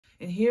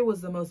And here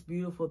was the most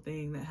beautiful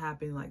thing that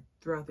happened like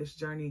throughout this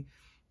journey.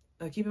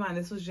 Keep in mind,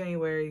 this was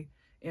January.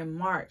 In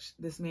March,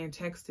 this man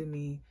texted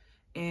me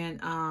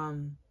and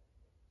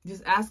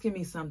just asking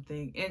me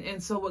something.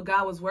 And so what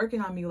God was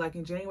working on me, like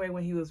in January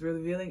when he was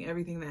revealing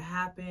everything that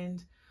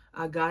happened,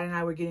 God and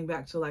I were getting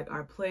back to like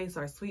our place,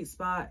 our sweet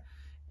spot.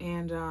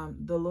 And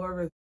the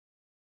Lord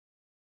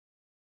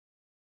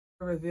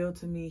revealed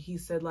to me, he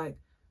said, like,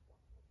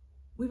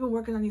 we've been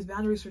working on these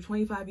boundaries for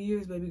 25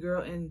 years, baby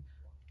girl. And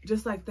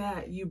just like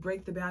that, you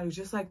break the boundaries.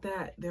 Just like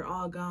that, they're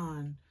all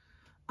gone.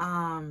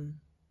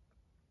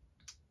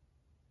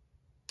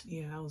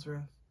 Yeah, that was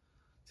rough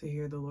to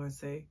hear the Lord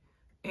say.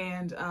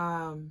 And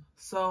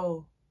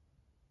so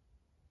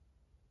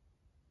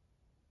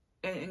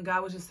and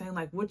God was just saying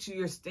like what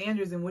your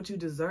standards and what you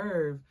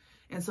deserve.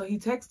 And so he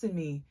texted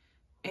me,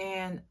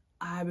 and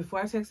before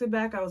I texted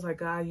back, I was like,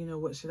 God, you know,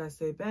 what should I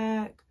say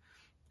back?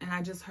 And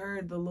I just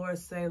heard the Lord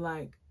say,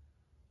 like,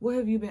 what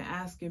have you been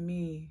asking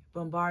me,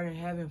 bombarding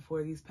heaven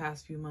for these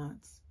past few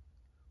months?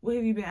 What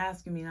have you been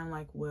asking me? And I'm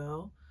like,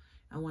 well,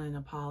 I want an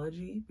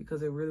apology,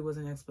 because it really was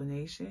an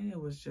explanation. It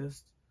was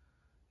just,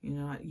 you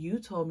know, you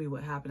told me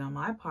what happened on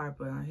my part,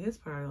 but on his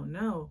part, I don't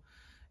know.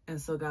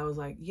 And so God was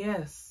like,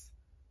 yes.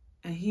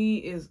 And he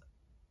is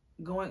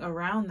going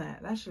around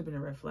that. That should have been a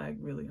red flag,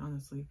 really,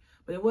 honestly.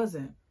 But it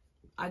wasn't.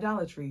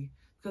 Idolatry.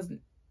 Because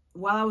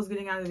while I was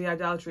getting out of the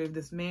idolatry of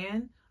this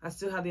man, I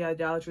still had the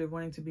idolatry of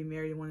wanting to be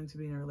married and wanting to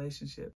be in a relationship.